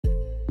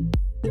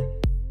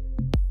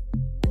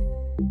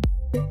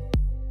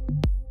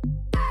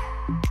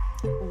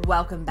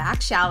Welcome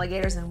back,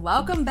 Shalligators, and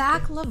welcome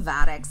back,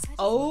 Lovatics.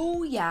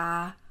 Oh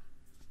yeah,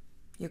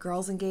 your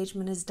girl's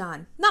engagement is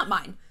done. Not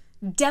mine,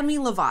 Demi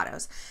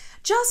Lovato's.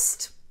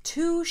 Just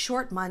 2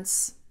 short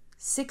months,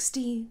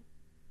 60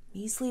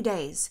 measly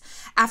days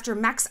after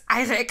Max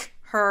Ehrich,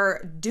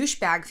 her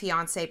douchebag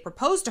fiance,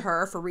 proposed to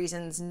her for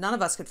reasons none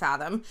of us could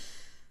fathom,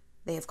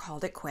 they have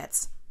called it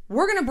quits.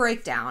 We're going to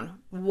break down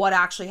what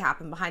actually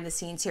happened behind the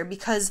scenes here,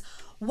 because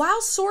while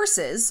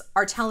sources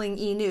are telling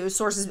E! News,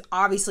 sources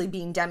obviously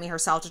being Demi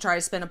herself to try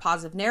to spin a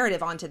positive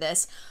narrative onto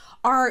this,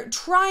 are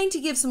trying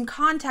to give some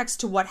context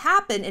to what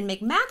happened and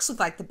make Max look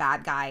like the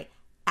bad guy.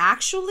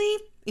 Actually,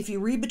 if you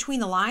read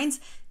between the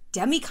lines,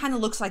 Demi kind of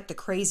looks like the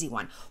crazy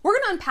one. We're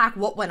going to unpack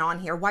what went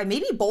on here, why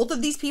maybe both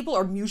of these people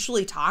are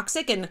mutually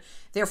toxic and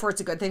therefore it's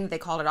a good thing that they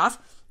called it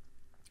off.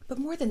 But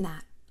more than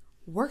that,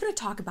 we're going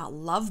to talk about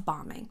love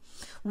bombing.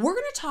 We're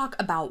going to talk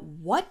about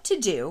what to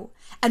do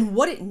and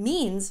what it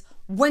means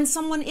when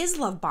someone is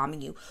love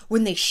bombing you,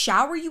 when they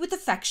shower you with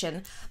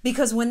affection,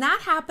 because when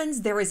that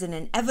happens, there is an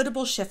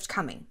inevitable shift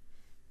coming.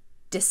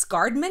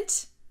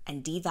 Discardment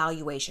and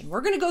devaluation.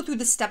 We're going to go through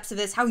the steps of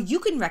this, how you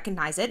can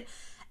recognize it,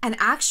 and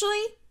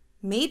actually,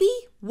 maybe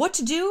what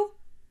to do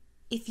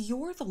if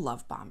you're the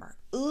love bomber.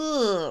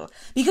 Ugh.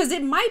 Because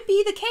it might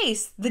be the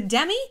case that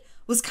Demi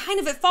was kind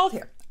of at fault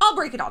here. I'll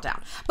break it all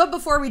down. But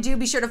before we do,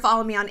 be sure to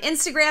follow me on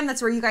Instagram.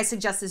 That's where you guys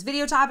suggest this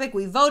video topic.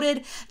 We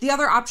voted. The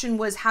other option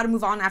was how to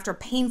move on after a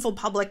painful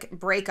public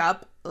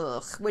breakup,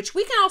 which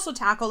we can also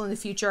tackle in the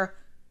future.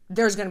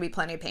 There's going to be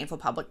plenty of painful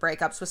public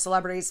breakups with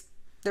celebrities.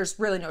 There's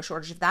really no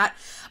shortage of that.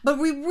 But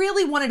we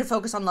really wanted to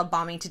focus on love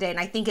bombing today, and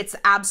I think it's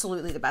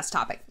absolutely the best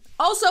topic.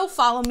 Also,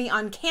 follow me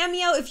on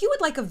Cameo. If you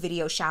would like a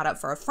video shout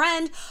out for a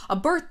friend, a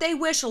birthday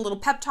wish, a little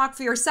pep talk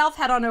for yourself,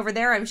 head on over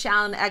there. I'm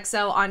Shallon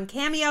XO on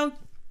Cameo.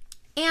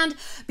 And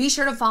be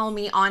sure to follow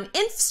me on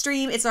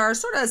InfStream. It's our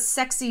sort of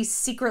sexy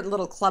secret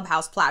little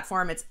clubhouse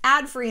platform. It's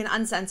ad-free and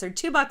uncensored,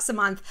 $2 a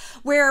month,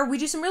 where we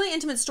do some really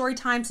intimate story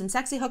time, some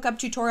sexy hookup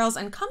tutorials,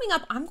 and coming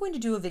up, I'm going to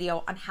do a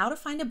video on how to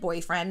find a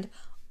boyfriend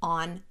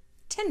on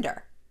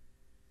Tinder,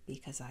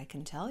 because I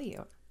can tell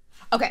you.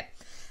 Okay,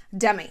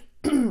 Demi.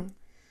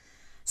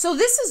 So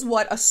this is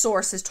what a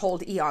source has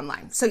told E!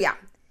 Online. So yeah,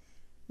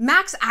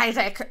 Max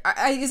Ehrich,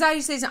 is that how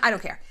you say his name? I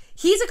don't care.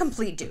 He's a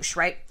complete douche,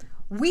 right?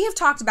 We have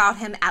talked about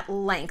him at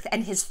length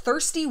and his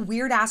thirsty,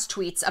 weird-ass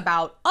tweets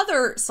about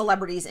other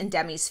celebrities in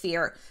Demi's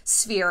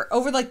sphere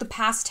over like the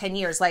past 10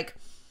 years, like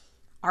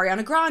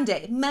Ariana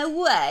Grande, my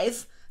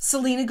wife,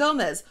 Selena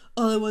Gomez,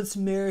 oh, I want to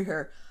marry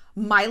her,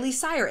 Miley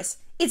Cyrus.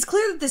 It's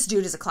clear that this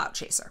dude is a clout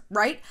chaser,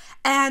 right?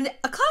 And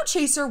a clout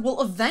chaser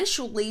will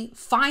eventually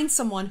find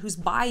someone who's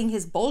buying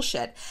his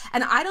bullshit.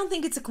 And I don't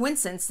think it's a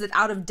coincidence that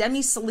out of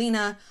Demi,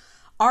 Selena,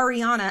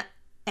 Ariana,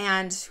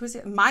 and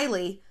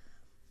Miley,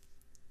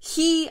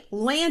 he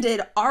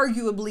landed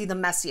arguably the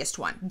messiest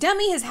one.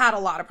 Demi has had a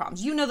lot of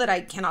problems. You know that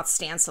I cannot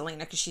stand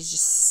Selena because she's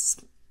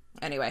just,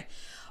 anyway.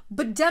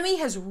 But Demi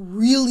has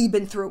really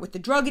been through it with the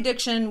drug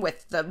addiction,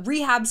 with the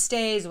rehab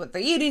stays, with the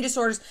eating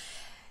disorders.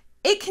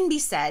 It can be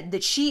said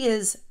that she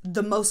is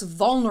the most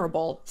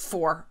vulnerable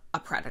for a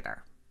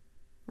predator,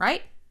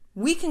 right?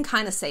 We can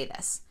kind of say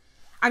this.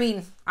 I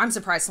mean, I'm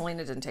surprised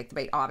Selena didn't take the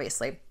bait,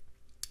 obviously.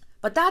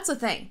 But that's the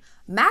thing.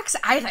 Max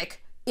Ehrich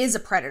is a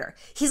predator.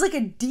 He's like a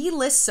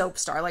D-list soap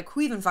star, like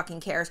who even fucking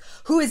cares,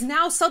 who is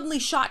now suddenly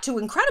shot to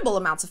incredible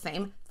amounts of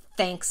fame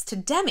thanks to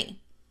Demi.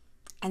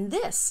 And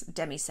this,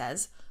 Demi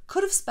says,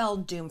 could have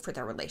spelled doom for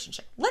their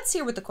relationship. Let's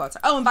hear what the quotes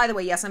are. Oh, and by the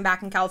way, yes, I'm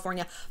back in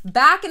California,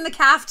 back in the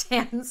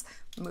caftans.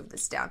 Move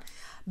this down.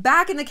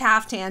 Back in the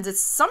caftans.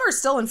 Summer's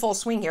still in full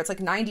swing here. It's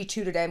like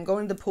 92 today. I'm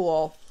going to the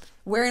pool,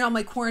 wearing all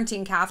my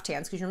quarantine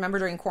caftans, because you remember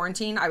during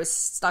quarantine, I was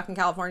stuck in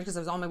California because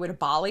I was on my way to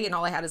Bali and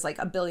all I had is like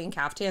a billion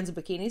caftans and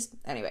bikinis.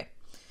 Anyway.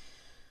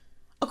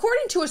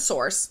 According to a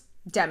source,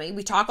 Demi,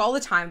 we talk all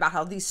the time about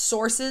how these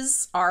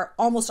sources are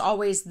almost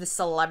always the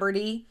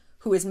celebrity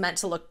who is meant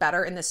to look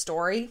better in this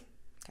story.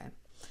 Okay.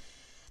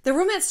 The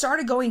romance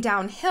started going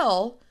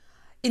downhill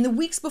in the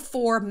weeks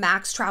before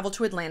Max traveled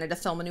to Atlanta to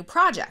film a new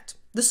project.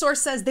 The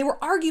source says they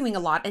were arguing a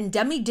lot and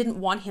Demi didn't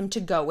want him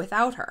to go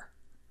without her.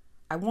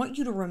 I want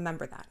you to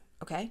remember that,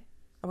 okay?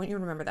 I want you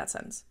to remember that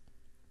sentence.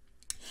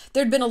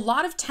 There'd been a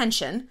lot of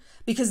tension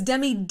because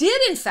Demi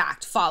did in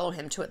fact follow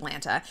him to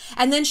Atlanta,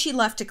 and then she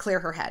left to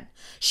clear her head.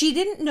 She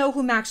didn't know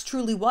who Max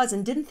truly was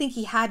and didn't think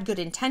he had good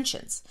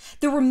intentions.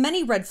 There were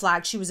many red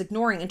flags she was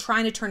ignoring and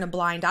trying to turn a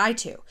blind eye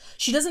to.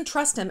 She doesn't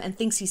trust him and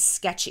thinks he's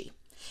sketchy.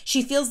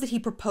 She feels that he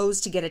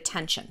proposed to get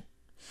attention.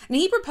 And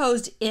he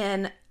proposed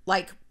in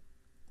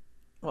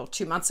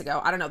 2 months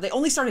ago. I don't know. They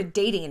only started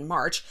dating in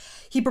March.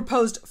 He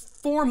proposed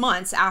 4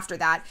 months after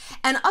that.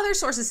 And other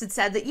sources had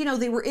said that,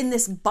 they were in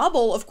this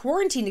bubble of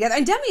quarantine together.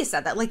 And Demi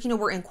said that,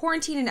 we're in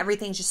quarantine and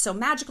everything's just so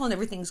magical and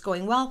everything's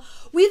going well.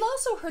 We've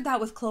also heard that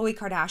with Khloe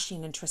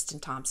Kardashian and Tristan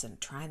Thompson,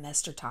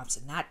 Trimester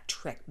Thompson, that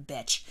trick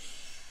bitch.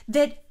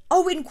 That,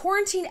 in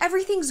quarantine,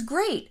 everything's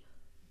great.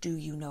 Do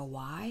you know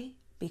why?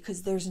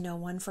 Because there's no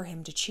one for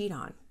him to cheat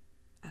on.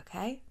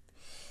 Okay?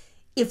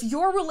 if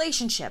your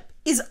relationship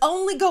is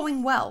only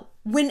going well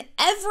when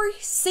every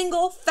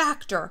single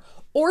factor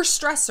or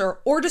stressor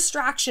or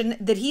distraction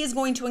that he is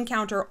going to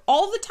encounter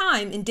all the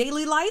time in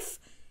daily life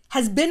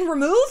has been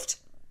removed,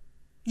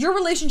 your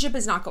relationship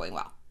is not going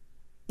well.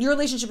 Your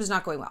relationship is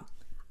not going well.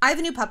 I have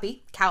a new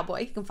puppy,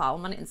 Cowboy. You can follow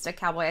him on Insta,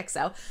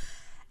 CowboyXO.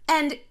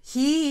 And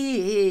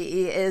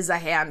he is a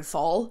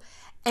handful.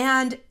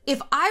 And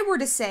if I were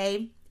to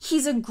say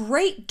he's a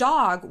great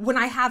dog when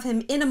I have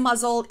him in a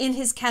muzzle, in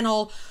his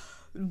kennel,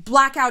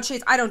 blackout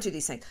shades, I don't do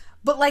these things.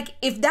 But like,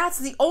 if that's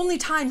the only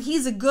time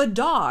he's a good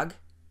dog,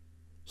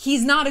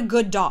 he's not a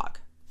good dog.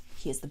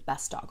 He is the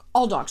best dog.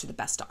 All dogs are the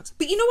best dogs.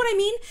 But you know what I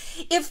mean?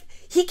 If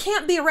he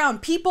can't be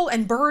around people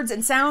and birds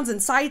and sounds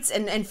and sights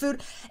and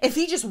food, if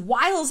he just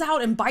wiles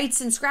out and bites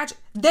and scratches,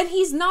 then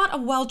he's not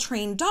a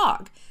well-trained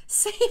dog.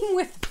 Same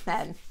with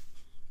men.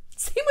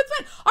 Same with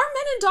men. Are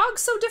men and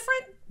dogs so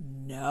different?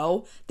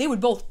 No. They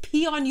would both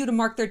pee on you to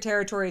mark their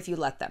territory if you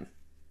let them.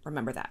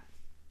 Remember that.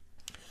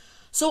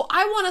 So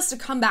I want us to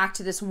come back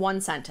to this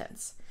one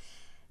sentence.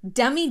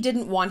 Demi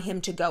didn't want him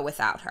to go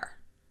without her.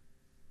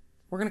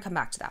 We're going to come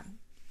back to that.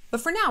 But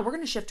for now, we're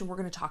going to shift and we're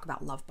going to talk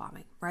about love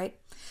bombing, right?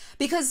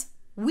 Because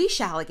we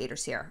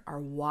shalligators here are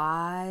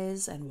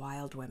wise and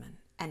wild women.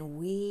 And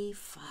we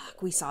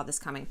saw this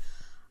coming.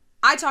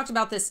 I talked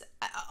about this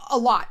a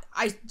lot.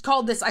 I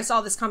called this, I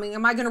saw this coming.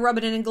 Am I going to rub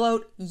it in and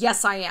gloat?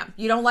 Yes, I am.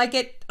 You don't like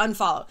it?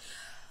 Unfollow.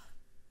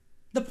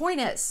 The point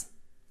is,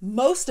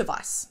 most of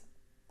us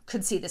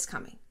could see this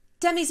coming.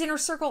 Demi's inner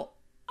circle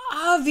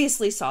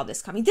obviously saw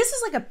this coming. This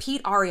is like a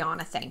Pete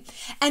Ariana thing.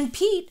 And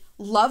Pete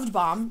love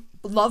bombed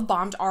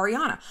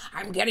Ariana.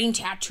 I'm getting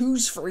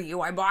tattoos for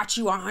you. I bought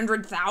you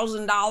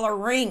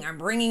 $100,000 ring. I'm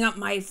bringing up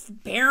my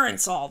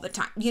parents all the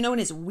time. You know, in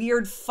his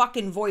weird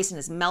fucking voice and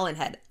his melon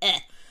head.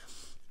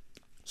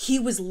 He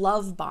was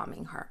love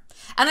bombing her.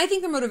 And I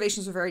think their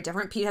motivations were very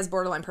different. Pete has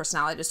borderline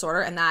personality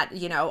disorder, and that,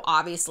 you know,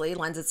 obviously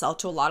lends itself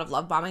to a lot of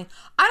love bombing.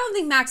 I don't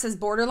think Max has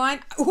borderline.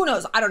 Who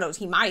knows? I don't know.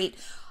 He might.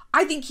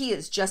 I think he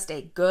is just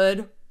a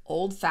good,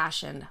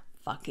 old-fashioned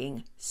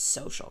fucking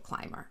social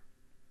climber.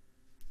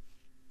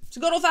 It's a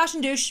good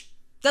old-fashioned douche.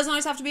 Doesn't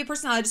always have to be a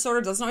personality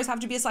disorder. Doesn't always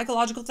have to be a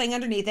psychological thing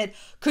underneath it.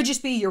 Could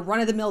just be your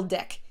run-of-the-mill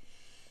dick.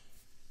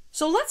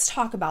 So let's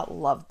talk about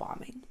love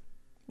bombing,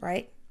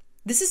 right?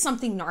 This is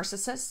something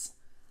narcissists,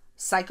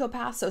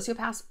 psychopaths,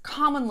 sociopaths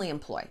commonly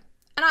employ.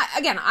 And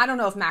I don't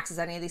know if Max has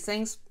any of these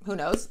things. Who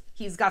knows?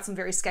 He's got some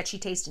very sketchy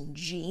taste in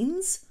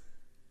jeans.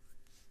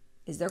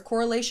 Is there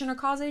correlation or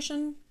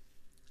causation?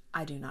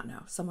 I do not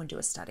know. Someone do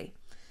a study.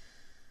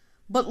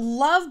 But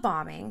love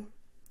bombing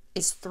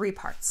is 3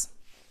 parts.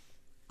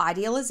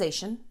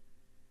 Idealization,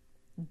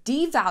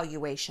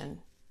 devaluation,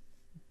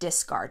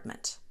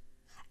 discardment.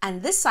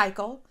 And this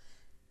cycle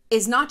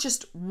is not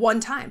just one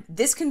time.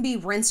 This can be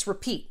rinse,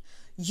 repeat.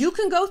 You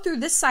can go through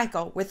this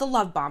cycle with a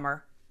love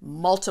bomber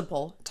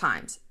multiple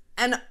times.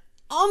 And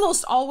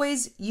almost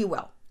always you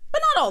will,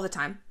 but not all the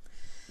time.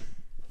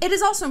 It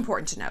is also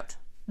important to note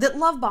that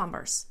love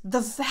bombers, the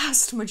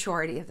vast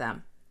majority of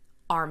them,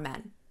 are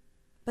men.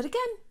 But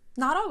again,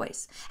 not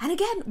always. And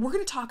again, we're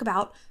going to talk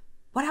about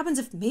what happens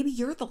if maybe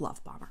you're the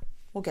love bomber.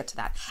 We'll get to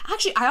that.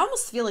 Actually, I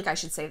almost feel like I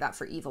should save that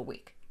for Evil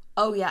Week.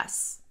 Oh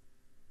yes,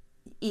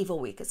 Evil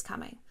Week is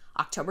coming.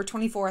 October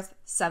 24th,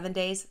 7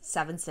 days,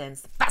 7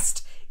 sins. The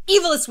best,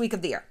 evilest week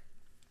of the year.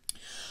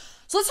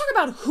 So let's talk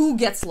about who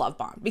gets love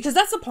bombed, because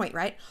that's the point,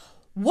 right?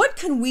 What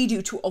can we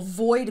do to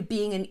avoid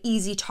being an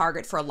easy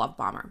target for a love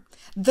bomber?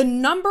 The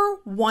number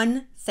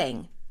one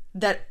thing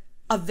that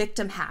a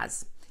victim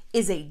has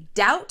is a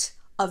doubt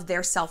of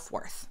their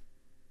self-worth.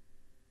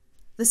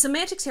 The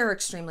semantics here are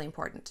extremely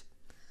important.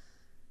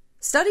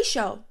 Studies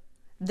show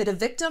that a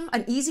victim,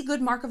 an easy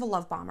good mark of a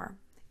love bomber,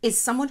 is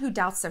someone who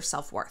doubts their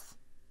self-worth.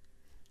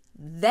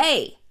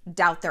 They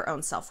doubt their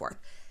own self-worth.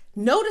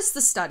 Notice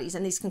the studies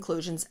and these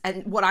conclusions,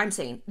 and what I'm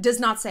saying does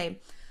not say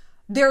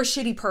they're a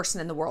shitty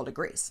person and the world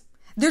agrees.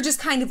 They're just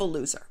kind of a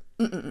loser.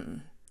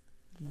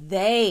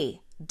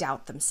 They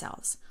doubt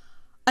themselves.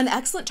 An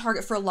excellent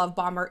target for a love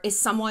bomber is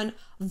someone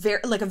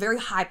like a very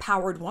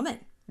high-powered woman,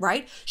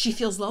 right? She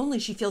feels lonely.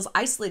 She feels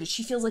isolated.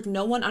 She feels like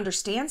no one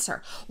understands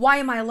her. Why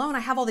am I alone? I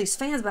have all these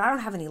fans, but I don't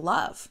have any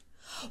love.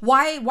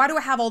 Why do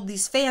I have all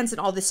these fans and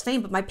all this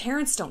fame, but my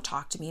parents don't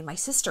talk to me and my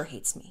sister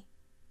hates me?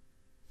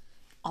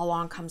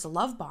 Along comes a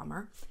love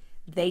bomber.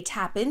 They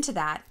tap into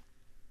that,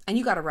 and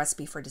you got a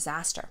recipe for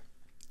disaster.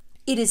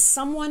 It is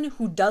someone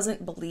who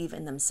doesn't believe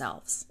in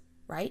themselves,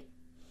 right?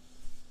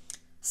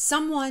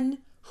 Someone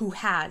who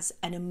has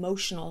an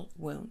emotional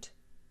wound.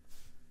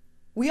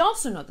 We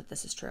also know that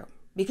this is true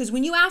because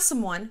when you ask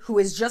someone who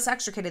has just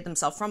extricated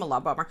themselves from a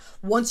love bomber,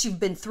 once you've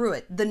been through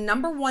it, the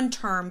number one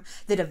term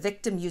that a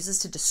victim uses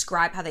to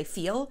describe how they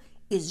feel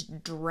is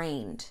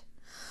drained.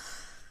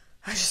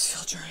 I just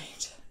feel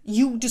drained.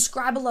 You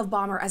describe a love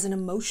bomber as an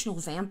emotional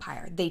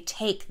vampire. They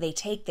take. They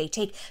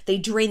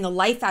drain the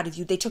life out of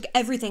you. They took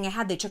everything I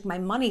had. They took my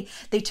money.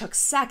 They took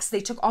sex.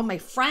 They took all my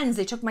friends.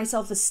 They took my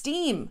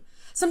self-esteem.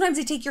 Sometimes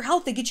they take your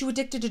health. They get you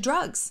addicted to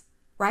drugs,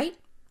 right?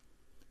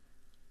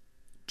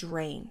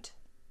 Drained.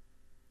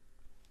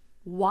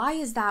 Why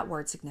is that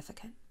word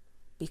significant?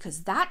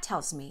 Because that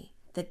tells me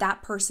that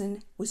that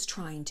person was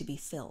trying to be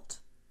filled.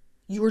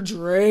 You were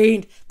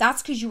drained.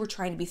 That's because you were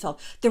trying to be filled.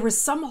 There was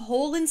some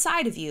hole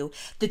inside of you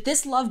that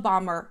this love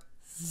bomber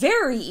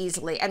very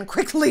easily and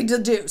quickly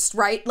deduced,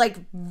 right? Like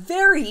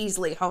very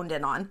easily honed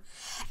in on,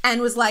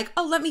 and was like,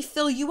 oh, let me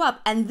fill you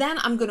up. And then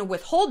I'm going to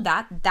withhold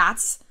that.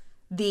 That's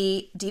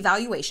the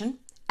devaluation.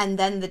 And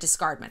then the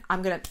discardment.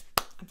 I'm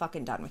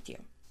fucking done with you.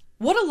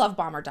 What a love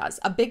bomber does,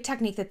 a big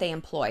technique that they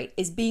employ,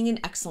 is being an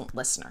excellent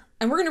listener.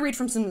 And we're going to read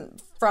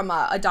from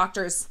a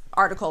doctor's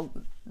article,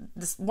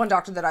 this one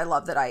doctor that I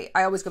love that I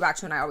always go back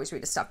to and I always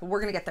read his stuff, but we're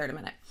going to get there in a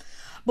minute.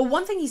 But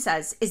one thing he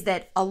says is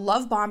that a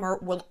love bomber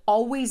will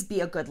always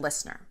be a good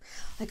listener.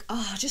 Like,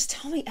 oh, just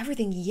tell me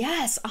everything.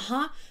 Yes,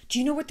 Do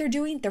you know what they're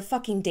doing? They're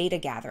fucking data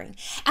gathering.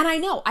 And I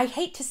know, I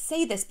hate to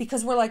say this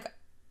because we're like,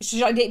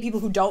 should I date people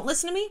who don't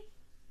listen to me?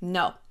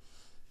 No.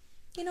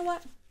 You know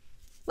what?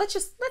 Let's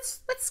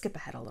skip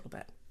ahead a little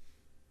bit.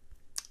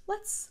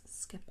 Let's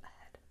skip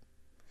ahead.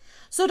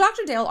 So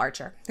Dr. Dale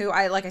Archer, who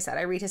like I said,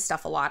 I read his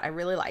stuff a lot. I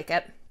really like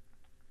it.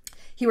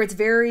 He writes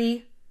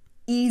very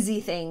easy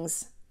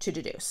things to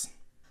deduce.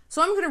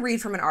 So I'm going to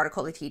read from an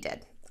article that he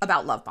did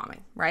about love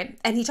bombing, right?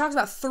 And he talks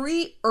about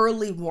 3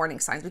 early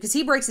warning signs because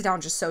he breaks it down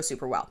just so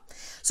super well.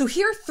 So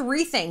here are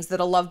 3 things that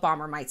a love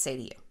bomber might say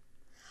to you.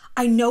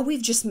 I know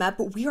we've just met,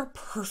 but we are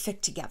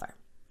perfect together.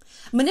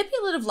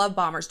 Manipulative love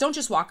bombers don't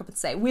just walk up and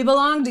say, we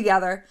belong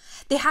together.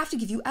 They have to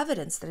give you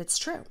evidence that it's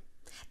true.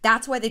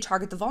 That's why they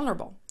target the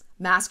vulnerable.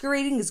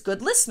 Masquerading as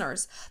good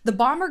listeners, the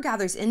bomber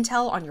gathers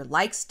intel on your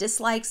likes,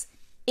 dislikes,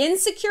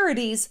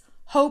 insecurities,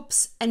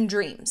 hopes, and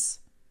dreams.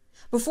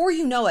 Before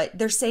you know it,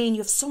 they're saying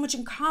you have so much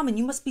in common,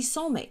 you must be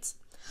soulmates.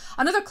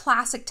 Another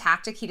classic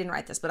tactic, he didn't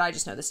write this, but I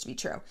just know this to be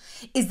true,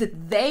 is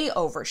that they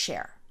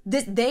overshare.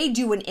 They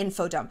do an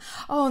info dump.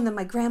 Oh, and then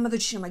my grandmother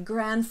cheated on my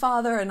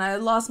grandfather, and I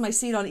lost my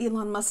seat on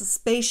Elon Musk's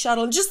space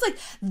shuttle. And just like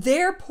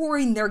they're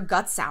pouring their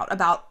guts out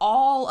about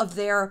all of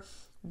their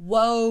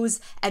woes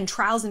and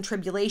trials and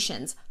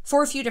tribulations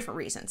for a few different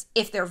reasons.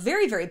 If they're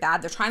very, very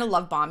bad, they're trying to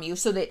love bomb you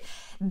so that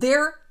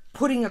they're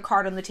putting a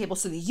card on the table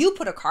so that you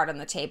put a card on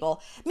the table.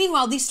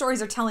 Meanwhile, these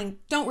stories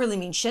don't really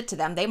mean shit to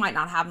them. They might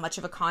not have much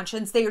of a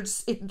conscience. They're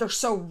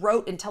so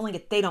rote in telling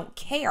it they don't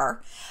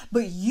care.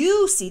 But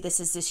you see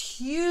this as this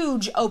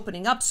huge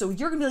opening up. So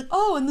you're gonna be like,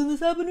 oh, and then this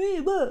happened to me.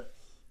 But.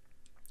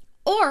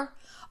 Or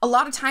a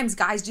lot of times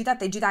guys do that.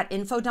 They do that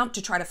info dump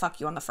to try to fuck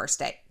you on the first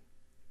date.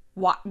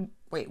 What?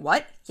 Wait,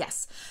 what?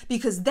 Yes.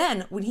 Because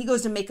then when he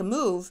goes to make a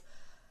move,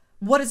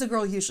 what does a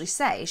girl usually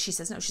say? She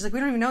says no. She's like, we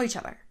don't even know each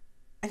other.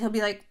 And he'll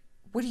be like,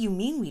 what do you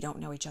mean we don't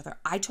know each other?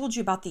 I told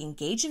you about the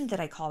engagement that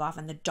I called off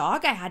and the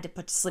dog I had to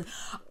put to sleep.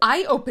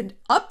 I opened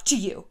up to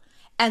you.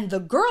 And the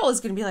girl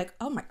is going to be like,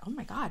 oh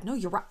my God, no,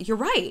 you're right. You're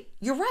right.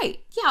 You're right.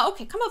 Yeah,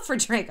 okay, come up for a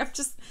drink. And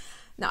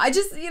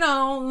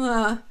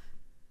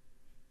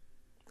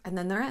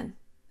then they're in.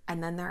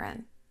 And then they're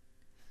in.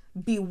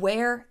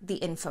 Beware the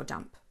info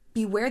dump.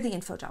 Beware the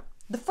info dump.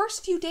 The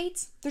first few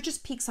dates, they're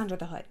just peeks under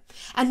the hood.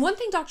 And one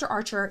thing Dr.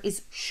 Archer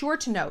is sure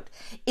to note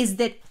is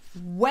that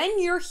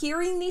when you're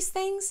hearing these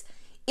things,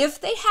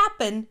 if they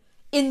happen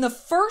in the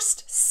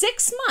first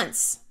 6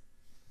 months,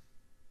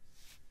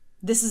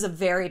 this is a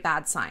very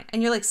bad sign.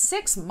 And you're like,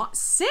 6 months?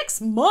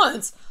 6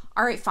 months?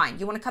 All right, fine.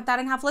 You want to cut that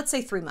in half? Let's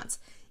say 3 months.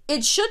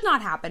 It should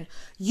not happen.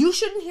 You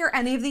shouldn't hear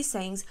any of these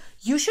things.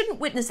 You shouldn't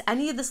witness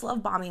any of this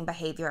love bombing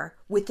behavior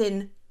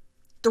within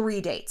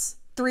 3 dates,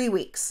 3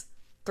 weeks,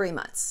 3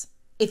 months.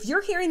 If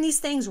you're hearing these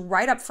things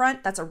right up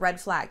front, that's a red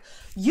flag.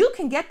 You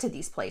can get to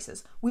these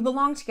places. We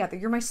belong together.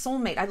 You're my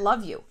soulmate. I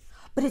love you.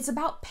 But it's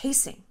about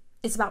pacing.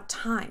 It's about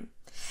time.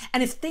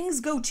 And if things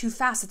go too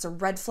fast, it's a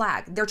red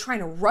flag. They're trying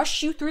to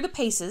rush you through the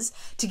paces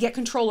to get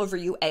control over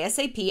you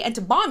ASAP and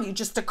to bomb you,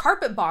 just to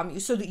carpet bomb you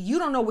so that you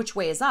don't know which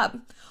way is up.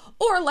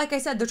 Or like I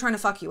said, they're trying to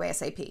fuck you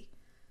ASAP.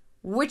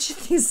 Which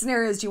of these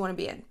scenarios do you want to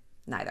be in?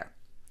 Neither.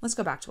 Let's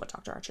go back to what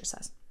Dr. Archer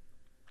says.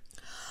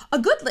 A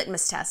good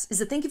litmus test is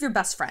to think of your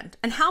best friend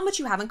and how much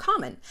you have in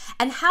common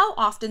and how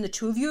often the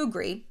two of you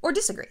agree or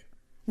disagree.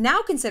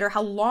 Now consider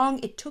how long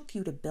it took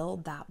you to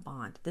build that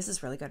bond. This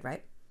is really good,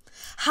 right?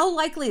 How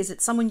likely is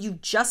it someone you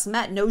just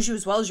met knows you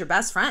as well as your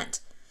best friend?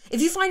 If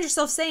you find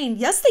yourself saying,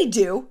 yes, they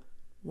do,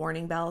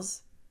 warning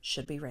bells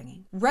should be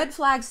ringing. Red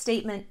flag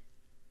statement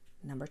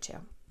number 2.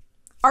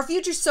 Our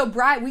future's so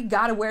bright, we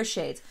gotta wear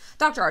shades.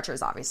 Dr. Archer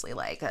is obviously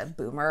like a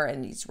boomer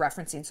and he's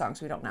referencing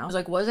songs we don't know. I was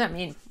like, what does that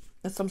mean?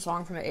 It's some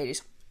song from the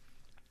 80s.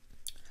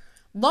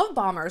 Love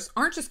bombers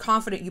aren't just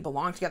confident you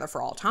belong together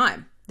for all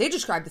time. They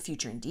describe the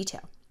future in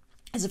detail,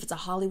 as if it's a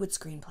Hollywood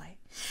screenplay.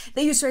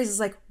 They use phrases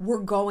like, we're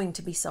going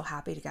to be so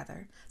happy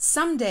together.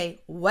 Someday,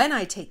 when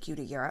I take you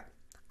to Europe,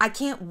 I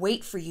can't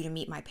wait for you to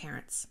meet my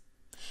parents.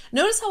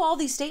 Notice how all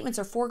these statements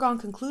are foregone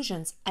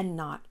conclusions and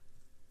not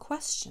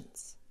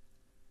questions.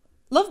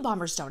 Love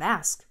bombers don't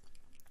ask.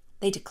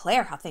 They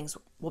declare how things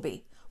will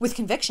be with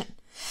conviction.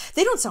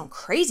 They don't sound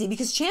crazy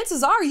because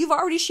chances are you've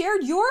already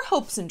shared your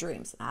hopes and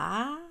dreams.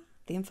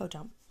 The info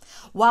dump.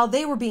 While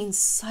they were being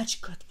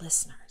such good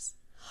listeners.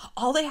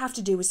 All they have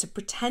to do is to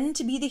pretend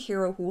to be the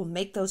hero who will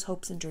make those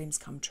hopes and dreams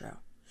come true.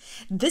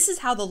 This is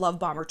how the love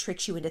bomber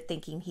tricks you into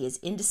thinking he is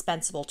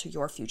indispensable to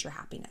your future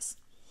happiness.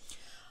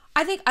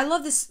 I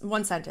love this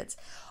one sentence.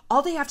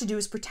 All they have to do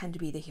is pretend to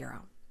be the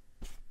hero.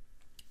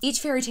 Each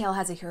fairy tale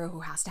has a hero who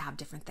has to have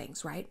different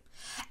things, right?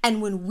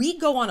 And when we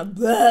go on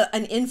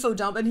an info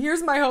dump, and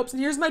here's my hopes,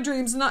 and here's my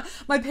dreams, and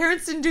my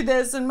parents didn't do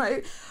this, and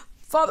my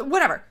father,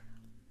 whatever.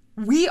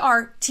 We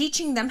are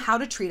teaching them how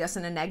to treat us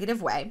in a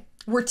negative way.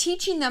 We're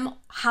teaching them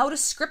how to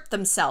script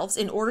themselves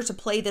in order to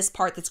play this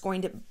part that's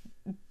going to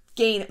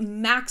gain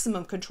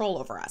maximum control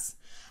over us.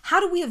 How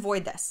do we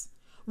avoid this?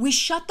 We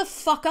shut the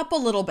fuck up a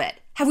little bit.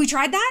 Have we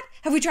tried that?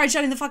 Have we tried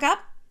shutting the fuck up?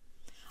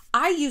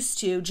 I used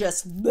to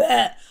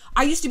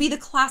I used to be the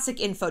classic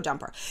info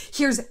dumper.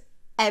 Here's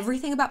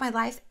everything about my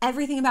life,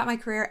 everything about my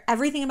career,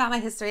 everything about my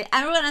history,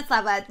 everyone is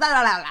blah, blah, blah,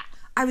 blah, blah.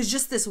 I was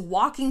just this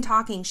walking,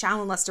 talking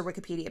Shallon Lester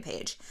Wikipedia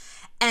page.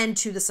 And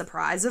to the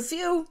surprise of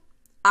few,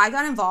 I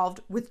got involved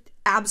with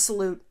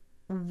absolute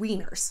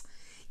wieners.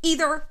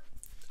 Either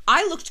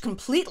I looked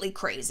completely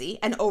crazy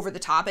and over the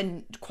top,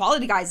 and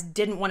quality guys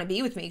didn't want to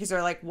be with me because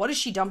they're like, what is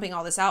she dumping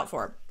all this out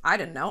for? I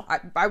didn't know.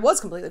 I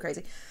was completely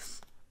crazy.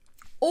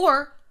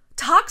 Or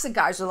toxic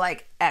guys are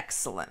like,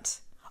 excellent.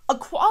 A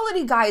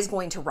quality guy is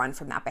going to run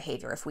from that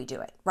behavior if we do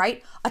it,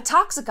 right? A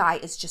toxic guy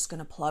is just going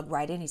to plug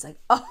right in. He's like,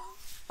 oh,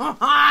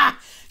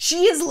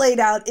 she has laid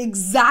out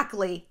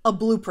exactly a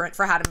blueprint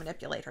for how to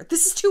manipulate her.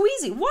 This is too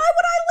easy. Why would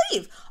I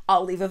leave?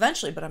 I'll leave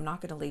eventually, but I'm not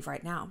going to leave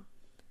right now.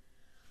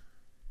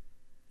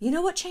 You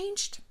know what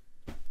changed?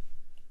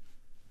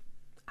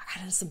 I got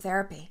into some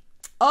therapy.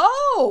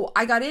 Oh,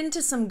 I got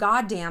into some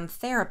goddamn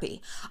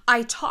therapy.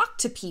 I talked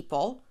to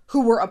people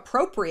who were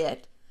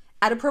appropriate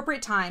at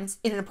appropriate times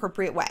in an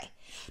appropriate way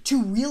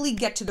to really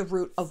get to the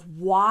root of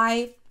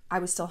why I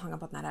was still hung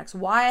up on that ex,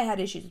 why I had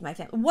issues with my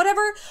family,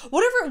 whatever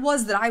it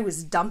was that I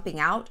was dumping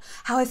out,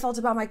 how I felt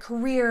about my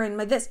career and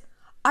my this.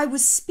 I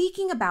was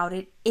speaking about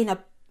it in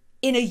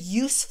a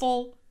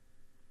useful,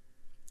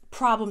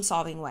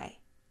 problem-solving way.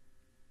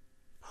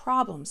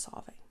 Problem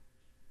solving.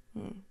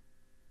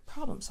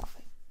 Problem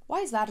solving. Why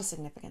is that a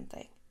significant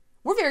thing?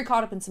 We're very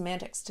caught up in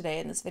semantics today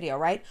in this video,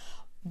 right?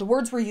 The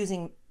words we're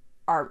using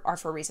are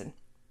for a reason.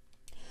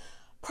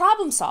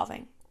 Problem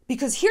solving,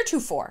 because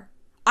heretofore,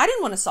 I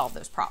didn't want to solve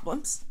those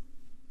problems.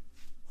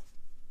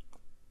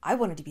 I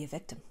wanted to be a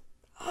victim.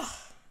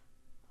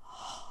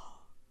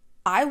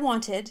 I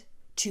wanted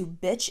to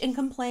bitch and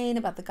complain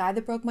about the guy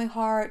that broke my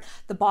heart,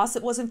 the boss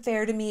that wasn't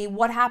fair to me,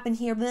 what happened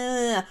here,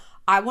 blah.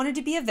 I wanted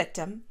to be a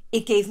victim.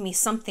 It gave me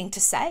something to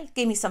say,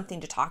 gave me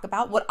something to talk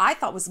about. What I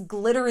thought was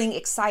glittering,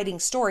 exciting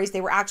stories,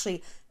 they were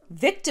actually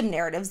victim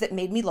narratives that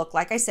made me look,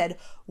 like I said,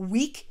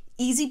 weak,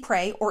 easy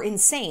prey, or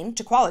insane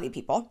to quality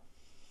people.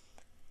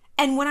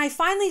 And when I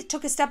finally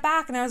took a step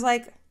back and I was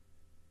like,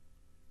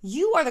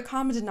 you are the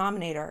common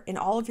denominator in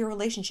all of your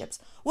relationships.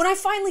 When I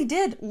finally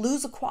did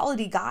lose a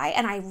quality guy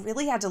and I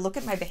really had to look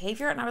at my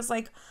behavior and I was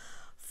like,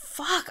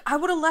 fuck, I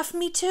would have left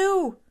me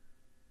too.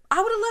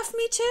 I would have left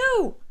me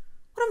too.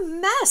 What a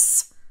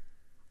mess.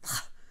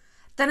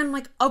 Then I'm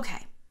like,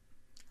 okay,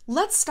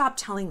 let's stop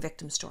telling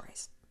victim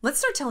stories. Let's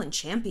start telling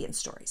champion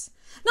stories.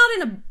 Not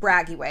in a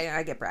braggy way,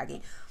 I get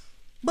braggy,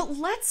 but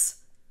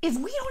if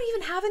we don't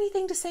even have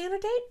anything to say on a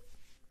date,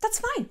 that's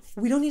fine.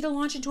 We don't need to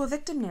launch into a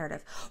victim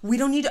narrative. We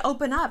don't need to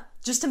open up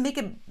just to make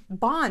a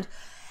bond.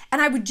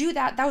 And I would do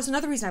that. That was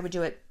another reason I would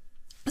do it,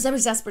 because I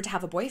was desperate to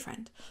have a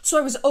boyfriend. So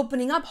I was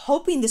opening up,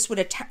 hoping this would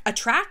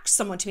attract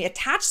someone to me,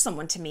 attach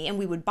someone to me, and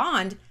we would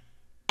bond.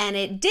 And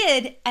it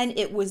did, and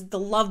it was the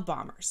love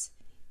bombers.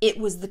 It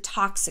was the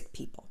toxic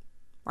people,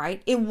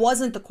 right? It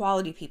wasn't the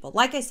quality people.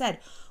 Like I said,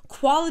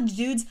 quality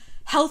dudes,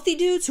 healthy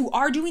dudes who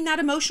are doing that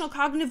emotional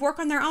cognitive work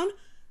on their own,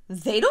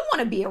 they don't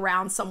want to be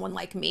around someone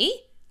like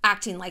me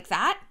acting like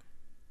that.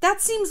 That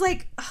seems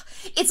like,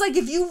 it's like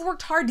if you've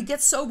worked hard to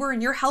get sober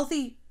and you're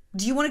healthy,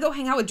 do you want to go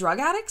hang out with drug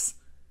addicts?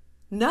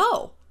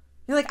 No.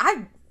 You're like,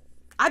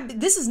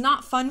 this is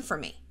not fun for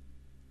me.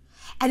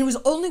 And it was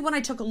only when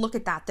I took a look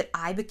at that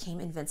I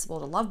became invincible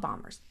to love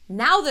bombers.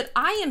 Now that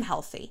I am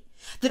healthy,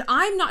 that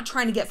I'm not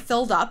trying to get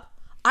filled up,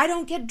 I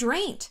don't get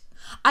drained.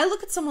 I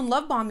look at someone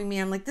love bombing me,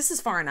 I'm like, this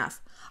is far enough.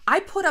 I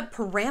put up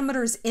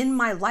parameters in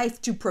my life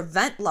to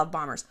prevent love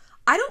bombers.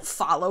 I don't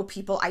follow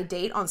people I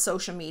date on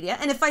social media.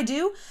 And if I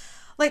do,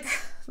 like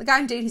the guy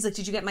I'm dating, he's like,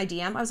 did you get my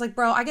DM? I was like,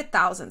 bro, I get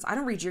thousands. I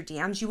don't read your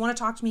DMs. You want to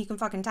talk to me, you can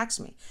fucking text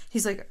me.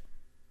 He's like,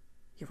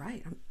 you're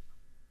right.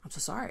 I'm so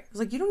sorry. I was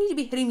like, you don't need to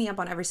be hitting me up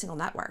on every single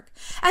network.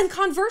 And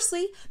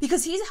conversely,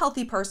 because he's a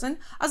healthy person,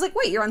 I was like,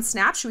 wait, you're on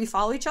Snap? Should we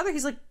follow each other?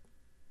 He's like,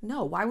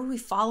 no, why would we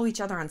follow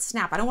each other on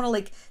Snap? I don't want to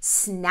like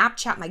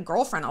Snapchat my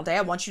girlfriend all day.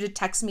 I want you to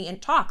text me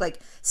and talk. Like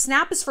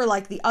Snap is for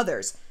like the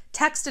others.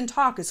 Text and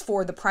talk is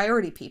for the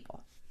priority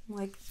people. I'm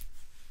like,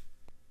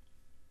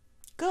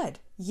 good.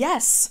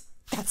 Yes,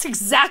 that's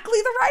exactly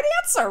the right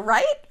answer,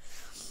 right?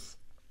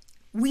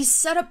 We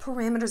set up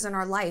parameters in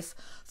our life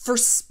for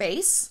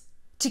space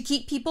to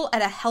keep people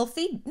at a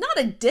healthy, not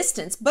a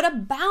distance, but a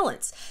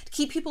balance, to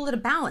keep people at a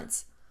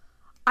balance.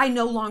 I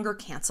no longer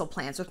cancel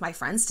plans with my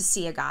friends to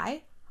see a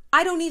guy.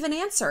 I don't even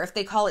answer if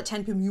they call at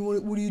 10 p.m.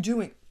 What are you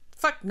doing?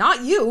 Fuck,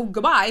 not you.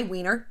 Goodbye,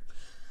 wiener.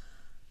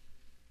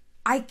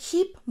 I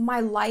keep my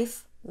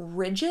life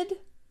rigid,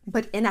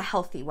 but in a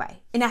healthy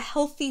way. In a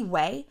healthy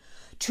way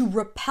to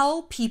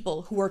repel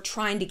people who are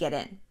trying to get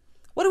in.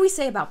 What do we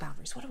say about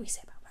boundaries? What do we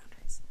say about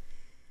boundaries?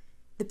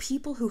 The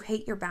people who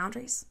hate your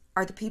boundaries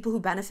are the people who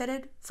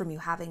benefited from you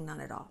having none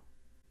at all.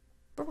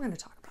 But we're going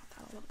to talk about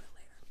that a little bit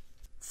later.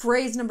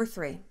 Phrase number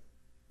 3.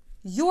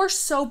 You're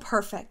so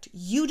perfect,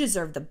 you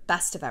deserve the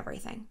best of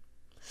everything.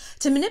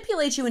 To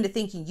manipulate you into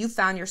thinking you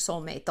found your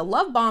soulmate, the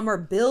love bomber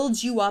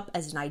builds you up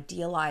as an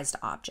idealized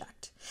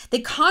object. They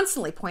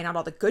constantly point out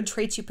all the good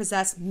traits you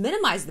possess,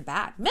 minimize the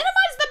bad.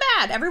 Minimize the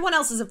bad! Everyone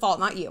else is at fault,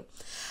 not you.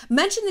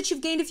 Mention that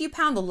you've gained a few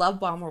pounds, the love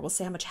bomber will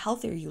say how much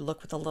healthier you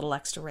look with a little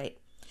extra weight.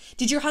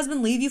 Did your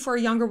husband leave you for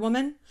a younger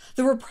woman?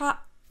 The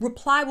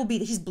reply will be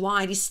that he's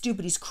blind, he's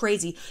stupid, he's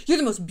crazy. You're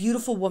the most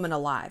beautiful woman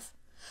alive.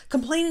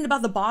 Complaining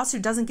about the boss who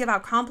doesn't give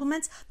out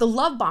compliments, the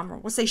love bomber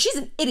will say she's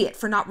an idiot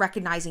for not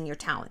recognizing your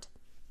talent.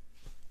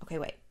 Okay,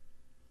 wait.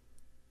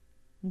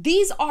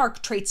 These are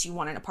traits you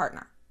want in a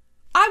partner.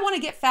 I want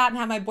to get fat and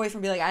have my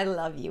boyfriend be like, I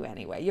love you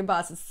anyway. Your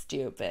boss is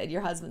stupid.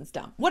 Your husband's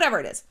dumb. Whatever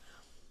it is.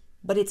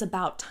 But it's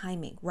about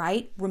timing,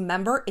 right?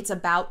 Remember, it's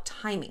about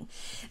timing.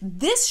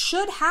 This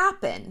should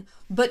happen,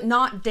 but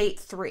not date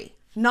 3.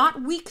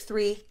 Not week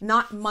 3,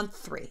 not month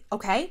 3,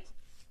 okay?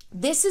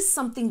 This is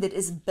something that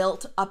is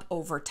built up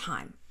over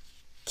time.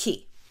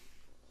 Key.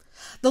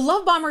 The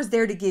love bomber is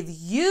there to give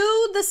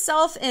you the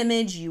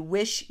self-image you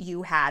wish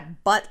you had,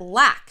 but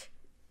lack.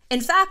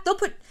 In fact,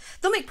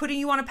 they'll make putting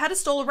you on a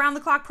pedestal around the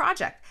clock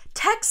project.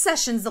 Text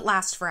sessions that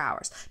last for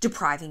hours,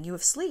 depriving you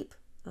of sleep.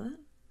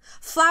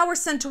 Flowers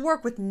sent to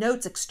work with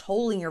notes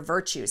extolling your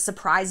virtues,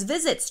 surprise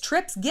visits,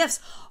 trips, gifts,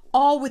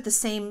 all with the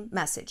same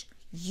message.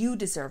 You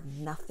deserve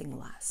nothing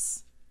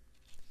less.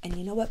 And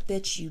you know what,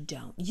 bitch? You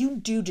don't. You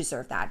do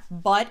deserve that,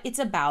 but it's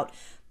about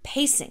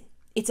pacing.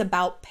 It's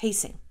about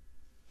pacing.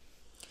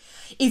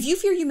 If you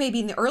fear you may be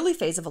in the early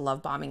phase of a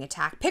love bombing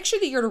attack, picture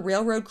that you're at a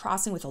railroad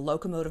crossing with a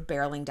locomotive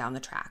barreling down the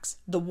tracks.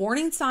 The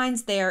warning sign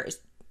there is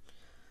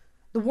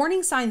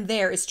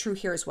true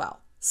here as well.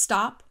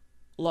 Stop,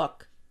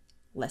 look,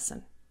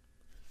 listen.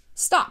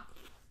 Stop.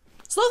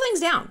 Slow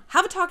things down.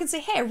 Have a talk and say,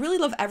 hey, I really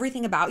love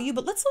everything about you,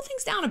 but let's slow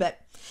things down a bit.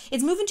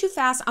 It's moving too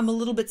fast. I'm a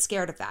little bit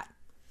scared of that.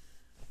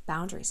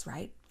 Boundaries,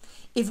 right?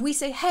 If we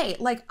say, hey,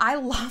 like, I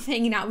love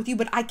hanging out with you,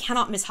 but I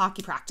cannot miss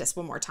hockey practice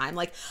one more time.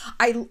 Like,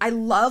 I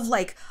love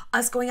like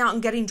us going out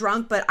and getting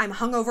drunk, but I'm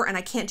hungover and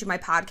I can't do my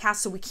podcast,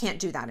 so we can't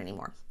do that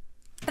anymore.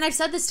 And I've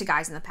said this to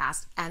guys in the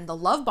past, and the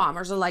love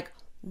bombers are like,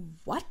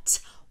 what?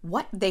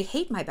 What? They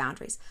hate my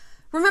boundaries.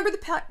 Remember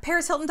the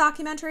Paris Hilton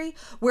documentary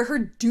where her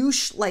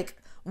douche, like,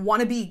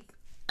 wannabe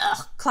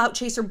clout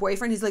chaser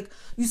boyfriend, he's like,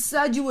 you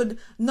said you would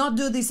not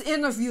do these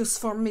interviews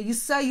for me. You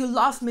say you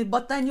love me,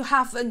 but then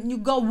you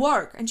go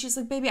work. And she's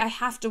like, baby, I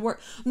have to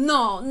work.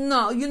 No,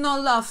 you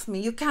don't love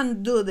me. You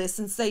can't do this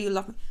and say you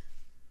love me.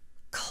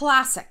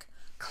 Classic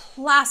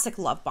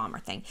love bomber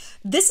thing.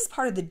 This is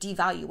part of the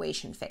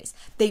devaluation phase.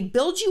 They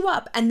build you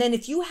up, and then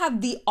if you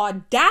have the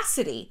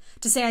audacity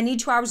to say, I need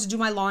 2 hours to do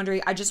my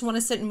laundry, I just want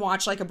to sit and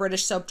watch like a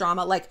British soap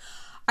drama, like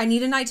I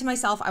need a night to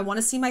myself, I want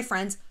to see my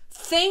friends,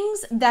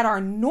 things that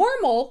are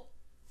normal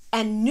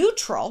and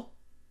neutral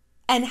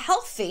and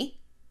healthy,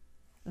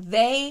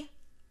 they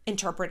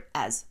interpret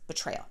as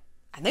betrayal.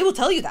 And they will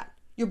tell you that.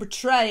 You're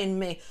betraying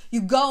me.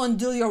 You go and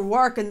do your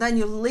work and then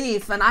you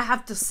leave and I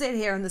have to sit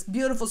here in this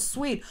beautiful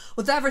suite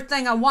with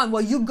everything I want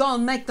while you go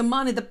and make the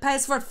money that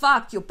pays for it.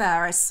 Fuck you,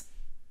 Paris.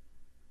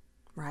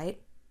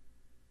 Right?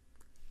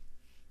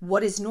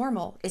 What is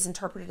normal is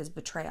interpreted as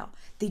betrayal.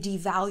 They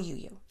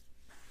devalue you.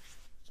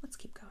 Let's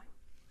keep going.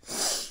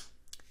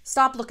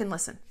 Stop, look, and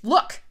listen.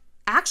 Look,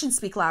 actions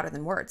speak louder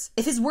than words.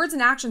 If his words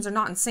and actions are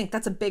not in sync,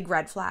 that's a big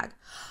red flag.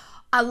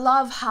 I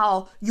love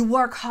how you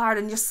work hard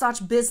and you're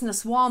such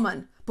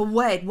businesswoman. But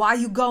wait, why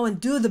you go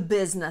and do the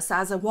business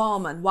as a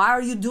woman? Why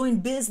are you doing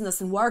business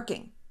and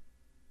working?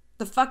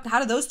 The fuck, how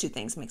do those two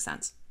things make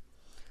sense?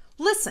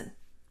 Listen.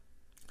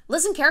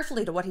 Listen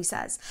carefully to what he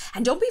says.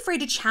 And don't be afraid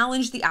to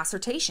challenge the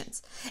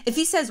assertions. If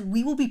he says,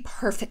 we will be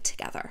perfect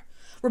together,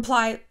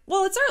 reply,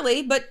 well, it's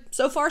early, but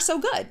so far so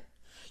good.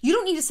 You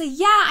don't need to say,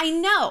 yeah, I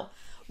know.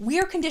 We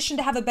are conditioned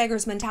to have a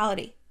beggar's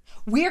mentality.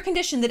 We are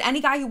conditioned that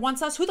any guy who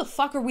wants us, who the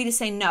fuck are we to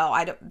say no?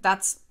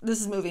 This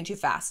is moving too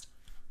fast.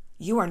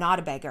 You are not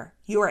a beggar.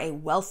 You are a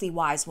wealthy,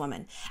 wise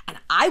woman. And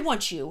I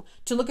want you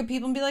to look at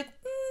people and be like,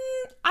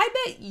 I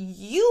bet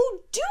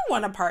you do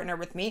want to partner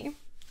with me,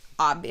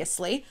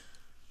 obviously.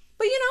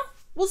 But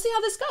we'll see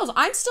how this goes.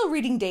 I'm still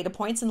reading data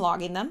points and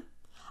logging them.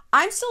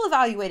 I'm still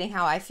evaluating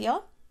how I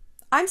feel.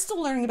 I'm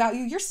still learning about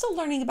you. You're still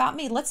learning about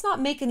me. Let's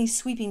not make any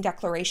sweeping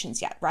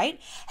declarations yet, right?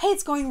 Hey,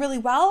 it's going really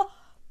well.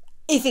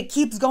 If it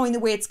keeps going the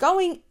way it's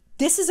going,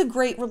 this is a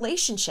great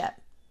relationship.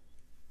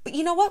 But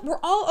you know what? We're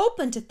all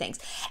open to things.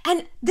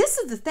 And this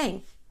is the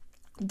thing.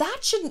 That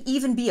shouldn't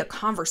even be a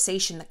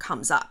conversation that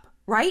comes up,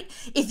 right?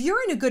 If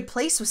you're in a good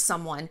place with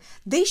someone,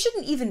 they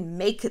shouldn't even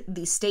make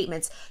these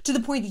statements to the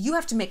point that you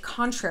have to make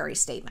contrary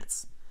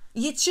statements.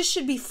 It just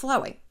should be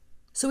flowing.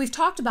 So we've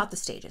talked about the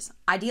stages.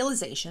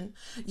 Idealization,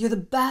 you're the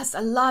best, I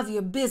love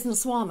you,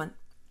 businesswoman.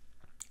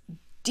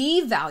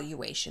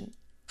 Devaluation,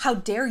 how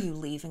dare you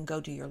leave and go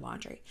do your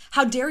laundry?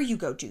 How dare you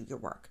go do your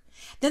work?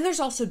 Then there's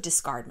also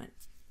discardment.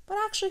 But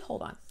actually,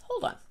 hold on. I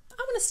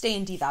want to stay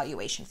in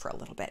devaluation for a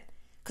little bit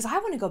because I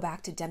want to go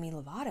back to Demi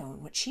Lovato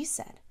and what she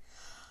said.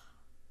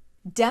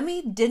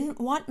 Demi didn't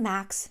want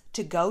Max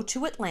to go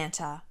to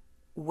Atlanta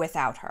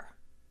without her.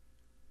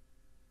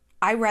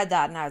 I read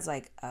that and I was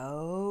like,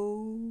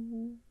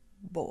 oh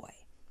boy.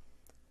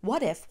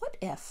 What if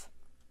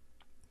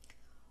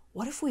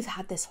we've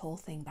had this whole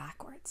thing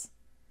backwards?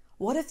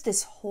 What if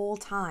this whole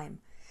time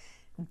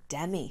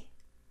Demi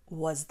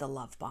was the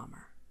love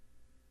bomber?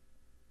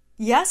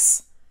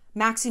 Yes,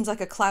 Max seems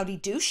like a cloudy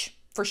douche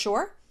for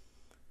sure.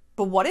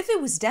 But what if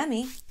it was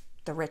Demi,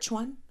 the rich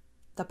one,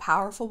 the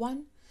powerful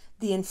one,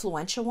 the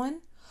influential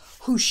one,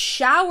 who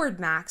showered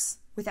Max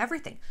with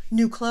everything?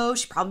 New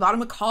clothes, she probably bought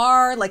him a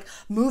car, like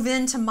move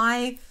into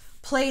my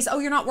place. Oh,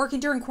 you're not working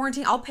during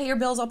quarantine. I'll pay your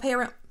bills. I'll pay your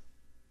rent.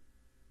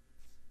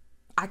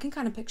 I can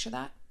kind of picture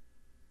that.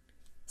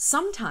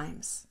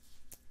 Sometimes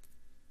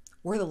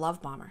we're the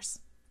love bombers,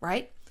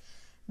 right?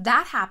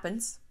 That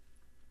happens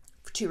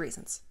for two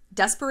reasons.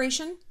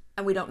 Desperation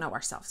and we don't know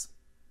ourselves,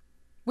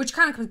 which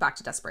kind of comes back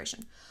to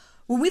desperation.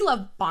 When we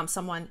love bomb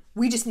someone,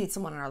 we just need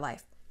someone in our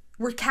life.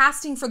 We're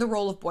casting for the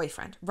role of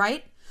boyfriend,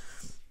 right?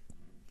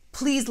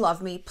 Please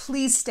love me.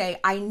 Please stay.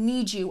 I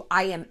need you.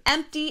 I am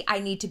empty. I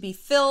need to be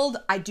filled.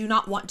 I do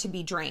not want to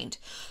be drained.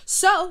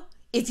 So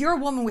if you're a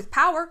woman with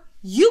power,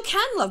 you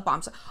can love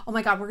bomb. Oh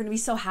my God, we're going to be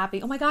so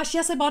happy. Oh my gosh,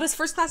 yes, I bought us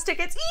first class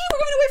tickets. We're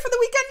going away for the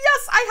weekend.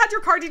 Yes, I had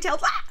your car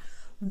detailed.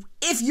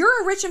 If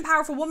you're a rich and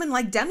powerful woman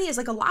like Demi is,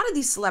 like a lot of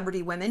these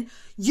celebrity women,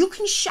 you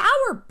can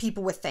shower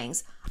people with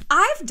things.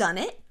 I've done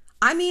it.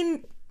 I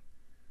mean,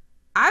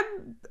 I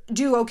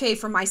do okay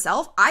for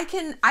myself. I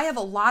have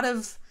a lot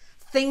of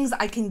things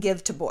I can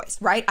give to boys,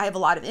 right? I have a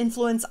lot of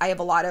influence. I have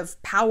a lot of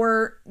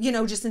power,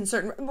 just in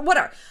certain,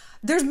 whatever.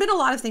 There's been a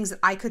lot of things that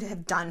I could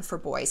have done for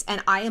boys,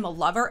 and I am a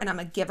lover and I'm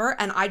a giver,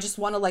 and I just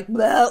want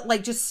to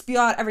just spew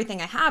out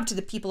everything I have to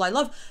the people I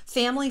love,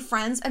 family,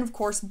 friends, and of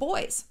course,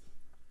 boys.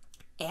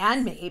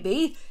 And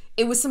maybe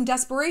it was some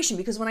desperation,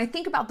 because when I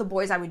think about the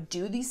boys I would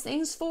do these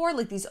things for,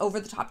 like these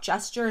over-the-top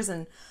gestures,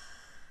 and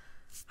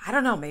I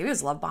don't know, maybe it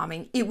was love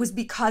bombing. It was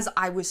because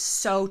I was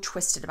so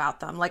twisted about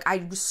them. Like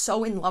I was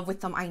so in love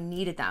with them. I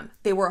needed them.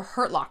 They were a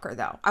hurt locker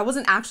though. I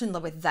wasn't actually in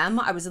love with them.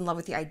 I was in love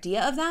with the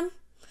idea of them.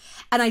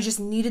 And I just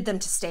needed them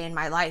to stay in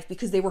my life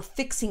because they were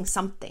fixing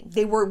something.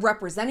 They were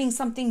representing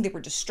something. They were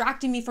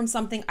distracting me from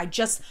something. I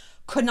just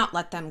could not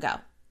let them go,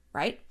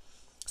 right?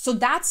 So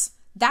that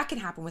can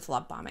happen with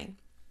love bombing.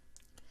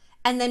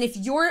 And then if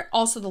you're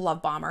also the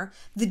love bomber,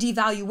 the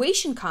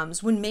devaluation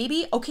comes when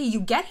maybe, okay, you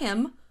get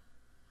him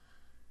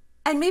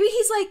and maybe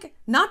he's like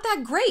not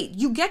that great.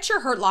 You get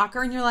your hurt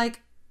locker and you're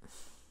like,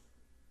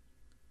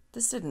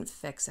 this didn't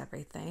fix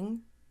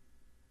everything.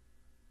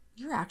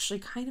 You're actually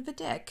kind of a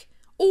dick.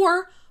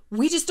 Or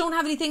we just don't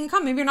have anything in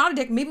common. Maybe you're not a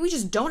dick. Maybe we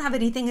just don't have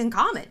anything in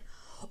common.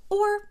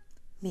 Or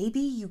maybe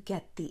you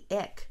get the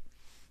ick.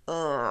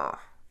 Ugh.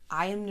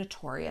 I am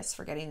notorious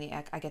for getting the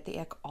ick. I get the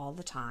ick all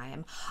the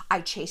time.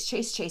 I chase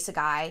a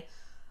guy.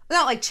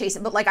 Not like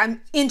chasing, but like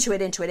I'm into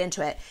it.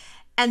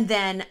 And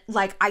then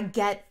I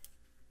get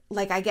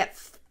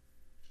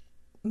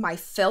my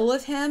fill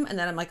of him. And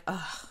then I'm like,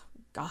 oh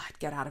God,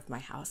 get out of my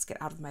house,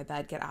 get out of my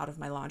bed, get out of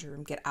my laundry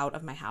room, get out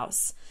of my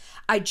house.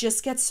 I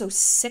just get so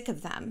sick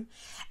of them.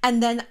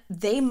 And then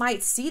they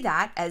might see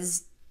that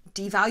as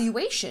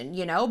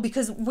devaluation,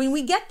 because when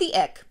we get the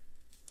ick,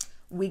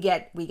 we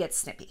get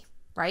snippy.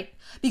 Right?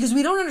 Because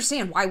we don't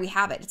understand why we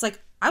have it. It's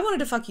like, I wanted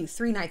to fuck you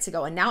 3 nights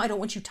ago and now I don't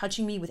want you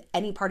touching me with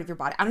any part of your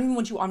body. I don't even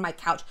want you on my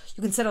couch.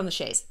 You can sit on the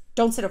chaise.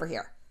 Don't sit over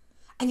here.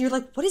 And you're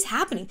like, what is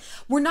happening?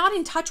 We're not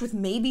in touch with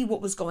maybe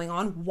what was going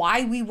on,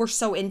 why we were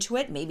so into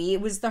it. Maybe it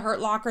was the hurt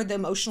locker, the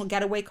emotional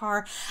getaway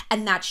car,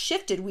 and that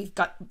shifted. We've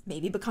got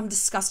maybe become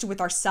disgusted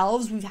with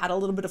ourselves. We've had a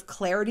little bit of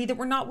clarity that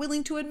we're not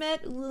willing to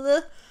admit.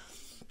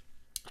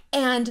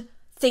 And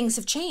things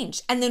have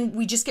changed. And then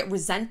we just get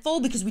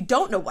resentful because we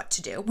don't know what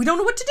to do. We don't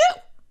know what to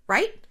do,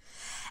 right?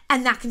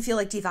 And that can feel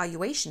like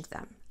devaluation to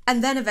them.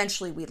 And then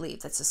eventually we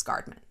leave. That's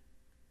discardment.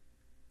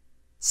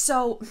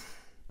 So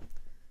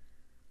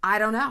I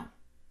don't know.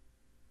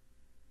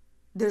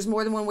 There's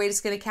more than one way to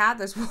skin a cat.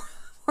 There's more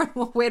than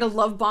one way to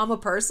love bomb a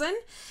person.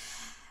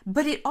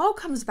 But it all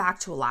comes back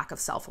to a lack of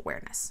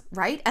self-awareness,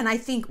 right? And I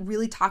think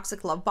really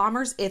toxic love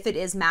bombers, if it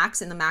is Max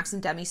in the Max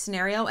and Demi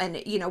scenario,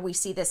 and we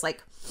see this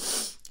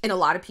in a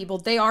lot of people,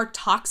 they are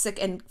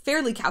toxic and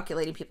fairly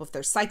calculating people. If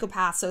they're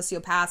psychopaths,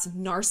 sociopaths,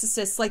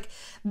 narcissists,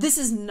 this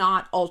is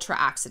not ultra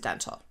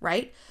accidental,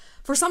 right?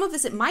 For some of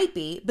us, it might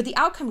be, but the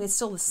outcome is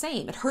still the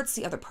same. It hurts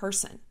the other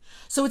person.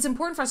 So it's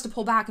important for us to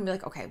pull back and be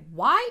like, okay,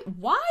 why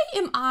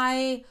am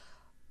I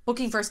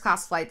booking first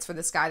class flights for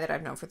this guy that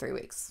I've known for 3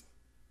 weeks?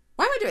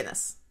 Why am I doing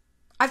this?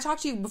 I've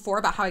talked to you before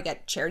about how I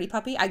get charity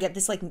puppy. I get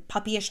this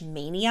puppyish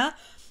mania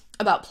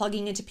about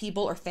plugging into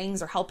people or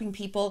things or helping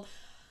people.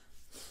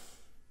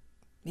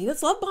 Maybe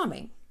it's love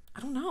bombing. I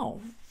don't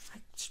know. I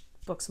should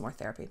book some more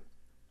therapy.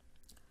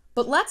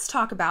 But let's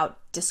talk about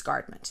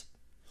discardment.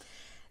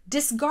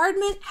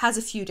 Discardment has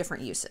a few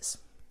different uses.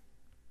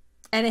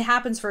 And it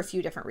happens for a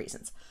few different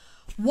reasons.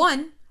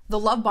 One, the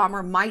love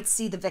bomber might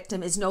see the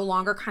victim is no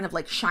longer kind of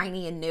like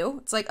shiny and new.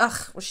 It's like,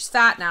 ugh, well, she's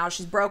fat now.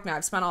 She's broke now.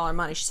 I've spent all our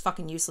money. She's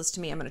fucking useless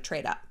to me. I'm going to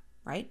trade up,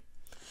 right?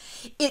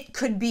 It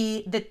could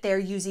be that they're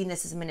using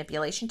this as a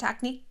manipulation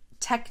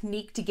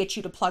technique to get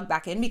you to plug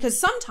back in, because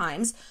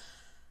sometimes,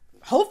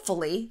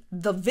 hopefully,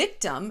 the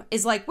victim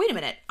is like, wait a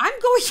minute, I'm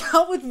going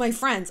out with my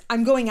friends.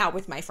 I'm going out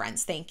with my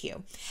friends. Thank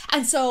you.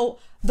 And so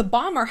the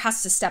bomber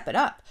has to step it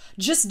up,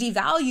 just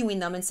devaluing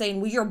them and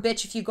saying, well, you're a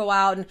bitch if you go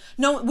out, and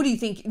no, what do you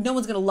think? No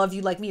one's going to love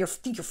you like me, or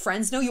think your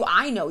friends know you.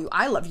 I know you.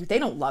 I love you. They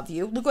don't love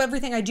you. Look at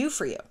everything I do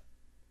for you.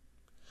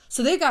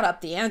 So they've got to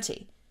up the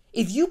ante.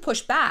 If you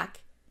push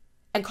back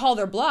and call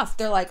their bluff,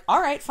 they're like,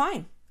 all right,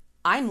 fine,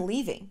 I'm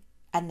leaving.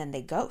 And then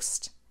they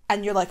ghost.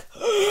 And you're like,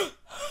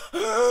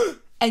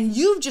 and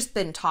you've just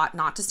been taught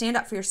not to stand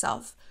up for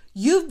yourself.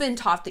 You've been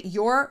taught that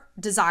your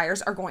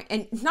desires are going,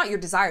 and not your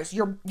desires,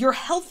 your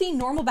healthy,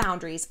 normal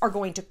boundaries are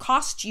going to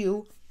cost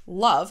you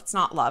love. It's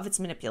not love, it's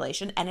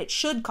manipulation, and it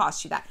should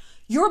cost you that.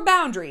 Your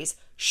boundaries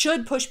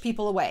should push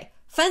people away.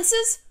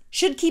 Fences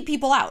should keep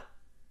people out.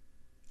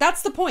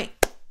 That's the point.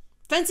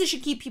 Fences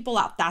should keep people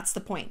out. That's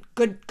the point.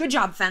 Good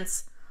job,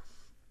 fence.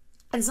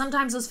 And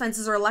sometimes those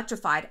fences are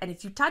electrified, and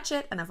if you touch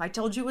it, and if I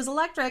told you it was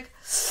electric,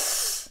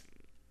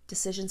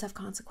 decisions have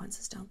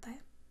consequences, don't they?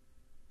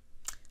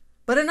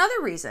 But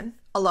another reason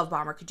a love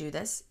bomber could do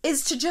this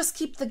is to just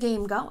keep the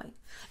game going,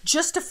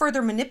 just to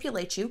further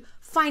manipulate you,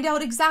 find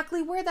out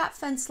exactly where that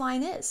fence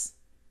line is.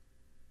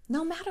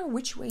 No matter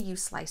which way you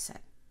slice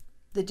it,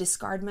 the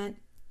discardment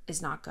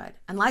is not good.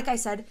 And like I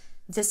said,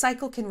 this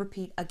cycle can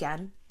repeat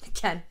again,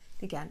 again,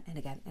 again, and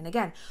again, and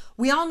again.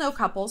 We all know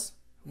couples.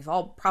 We've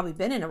all probably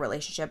been in a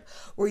relationship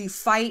where you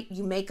fight,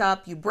 you make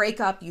up, you break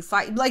up, you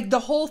fight. Like the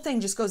whole thing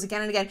just goes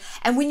again and again.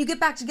 And when you get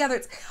back together,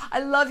 it's,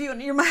 I love you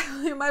and you're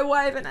my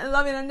wife and I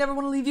love you and I never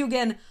want to leave you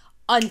again,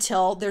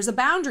 until there's a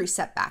boundary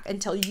setback,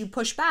 until you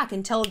push back,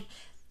 until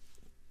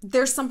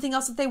there's something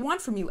else that they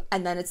want from you.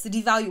 And then it's the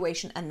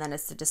devaluation, and then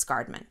it's the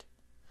discardment.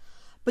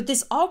 But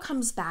this all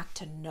comes back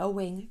to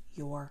knowing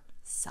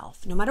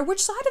yourself, no matter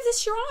which side of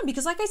this you're on.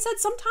 Because like I said,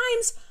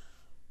 sometimes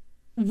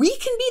we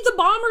can be the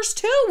bombers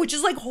too, which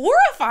is like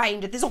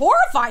horrifying. It's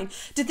horrifying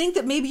to think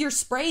that maybe you're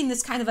spraying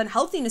this kind of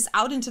unhealthiness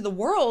out into the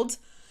world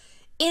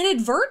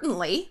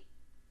inadvertently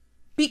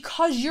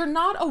because you're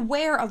not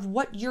aware of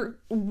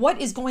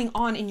what is going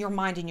on in your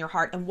mind and your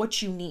heart and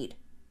what you need.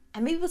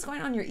 And maybe what's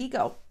going on in your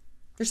ego,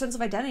 your sense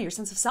of identity, your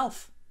sense of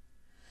self.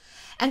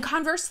 And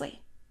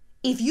conversely,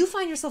 if you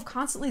find yourself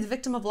constantly the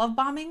victim of love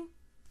bombing,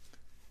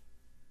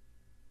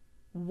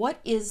 what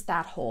is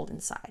that hole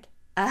inside?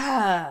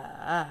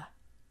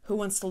 Who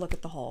wants to look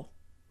at the hole?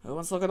 Who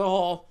wants to look at the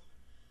hole?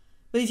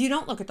 But if you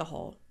don't look at the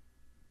hole,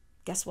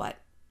 guess what?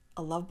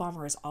 A love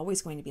bomber is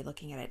always going to be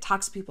looking at it.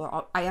 Toxic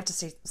people I have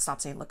to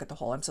stop saying look at the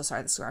hole. I'm so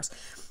sorry, the swears.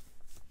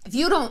 If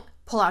you don't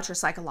pull out your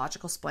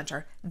psychological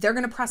splinter, they're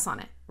going to press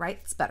on it, right?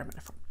 It's better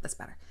metaphor. That's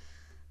better.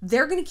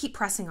 They're going to keep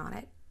pressing on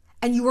it,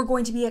 and you are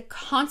going to be a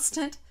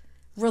constant,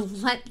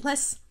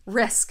 relentless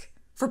risk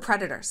for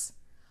predators.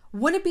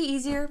 Wouldn't it be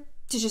easier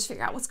to just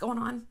figure out what's going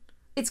on?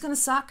 It's going to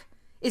suck.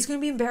 It's going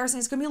to be embarrassing.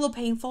 It's going to be a little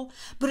painful,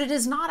 but it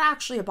is not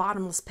actually a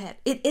bottomless pit.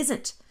 It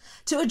isn't.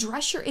 To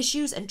address your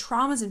issues and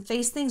traumas and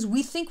face things,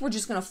 we think we're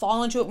just going to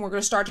fall into it and we're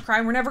going to start to cry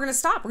and we're never going to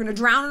stop. We're going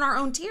to drown in our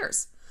own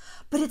tears.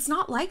 But it's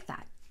not like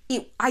that.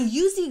 I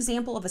use the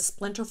example of a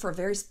splinter for a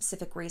very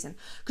specific reason.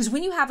 Because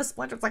when you have a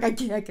splinter, it's like, I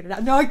can't get it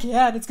out. No, I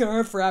can't. It's going to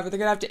hurt forever. They're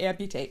going to have to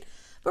amputate.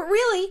 But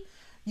really,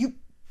 you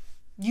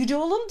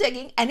do a little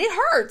digging and it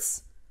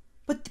hurts.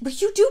 But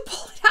you do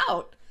pull it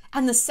out.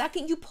 And the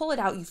second you pull it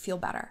out, you feel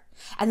better.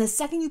 And the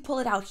second you pull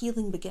it out,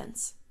 healing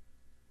begins.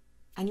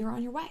 And you're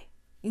on your way.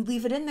 You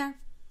leave it in there.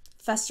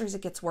 Festers,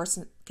 it gets worse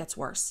and it gets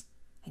worse.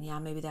 And yeah,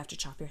 maybe they have to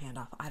chop your hand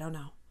off. I don't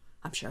know.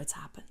 I'm sure it's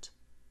happened.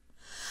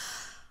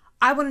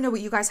 I want to know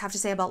what you guys have to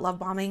say about love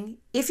bombing.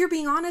 If you're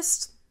being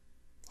honest,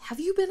 have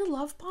you been a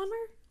love bomber?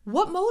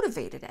 What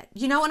motivated it?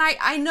 You know, and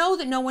I know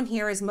that no one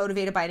here is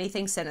motivated by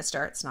anything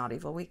sinister. It's not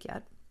Evil Week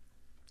yet.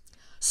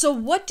 So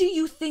what do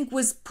you think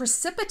was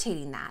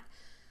precipitating that?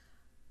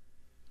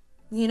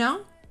 You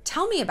know,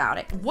 tell me about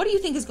it. What do you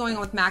think is going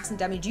on with Max and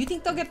Demi? Do you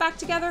think they'll get back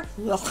together?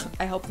 Ugh,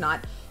 I hope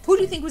not. Who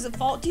do you think was at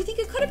fault? Do you think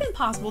it could have been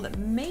possible that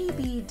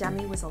maybe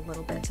Demi was a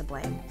little bit to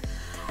blame?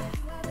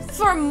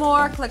 For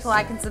more, click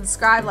like and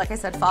subscribe. Like I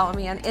said, follow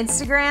me on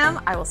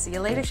Instagram. I will see you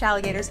later,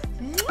 Shalligators.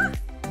 Mwah!